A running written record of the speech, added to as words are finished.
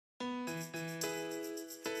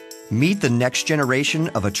Meet the next generation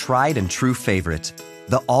of a tried and true favorite.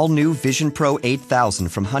 The all-new VisionPro 8000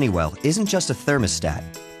 from Honeywell isn't just a thermostat,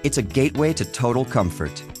 it's a gateway to total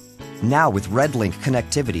comfort. Now with RedLINK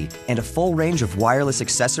connectivity and a full range of wireless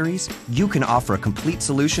accessories, you can offer a complete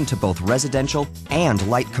solution to both residential and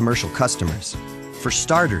light commercial customers. For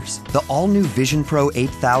starters, the all-new VisionPro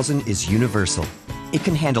 8000 is universal. It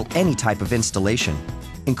can handle any type of installation,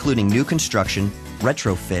 including new construction,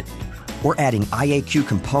 retrofit, or adding IAQ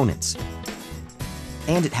components.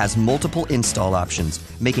 And it has multiple install options,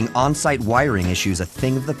 making on-site wiring issues a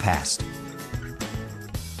thing of the past.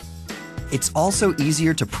 It's also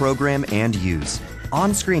easier to program and use.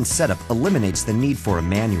 On-screen setup eliminates the need for a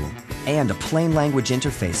manual, and a plain language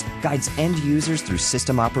interface guides end users through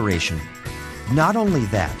system operation. Not only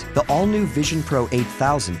that, the all-new VisionPro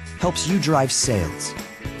 8000 helps you drive sales.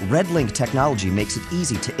 RedLINK technology makes it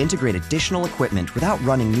easy to integrate additional equipment without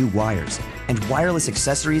running new wires, and wireless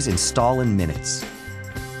accessories install in minutes.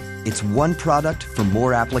 It's one product for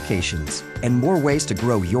more applications and more ways to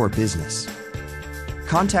grow your business.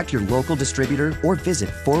 Contact your local distributor or visit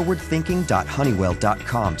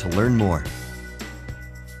forwardthinking.honeywell.com to learn more.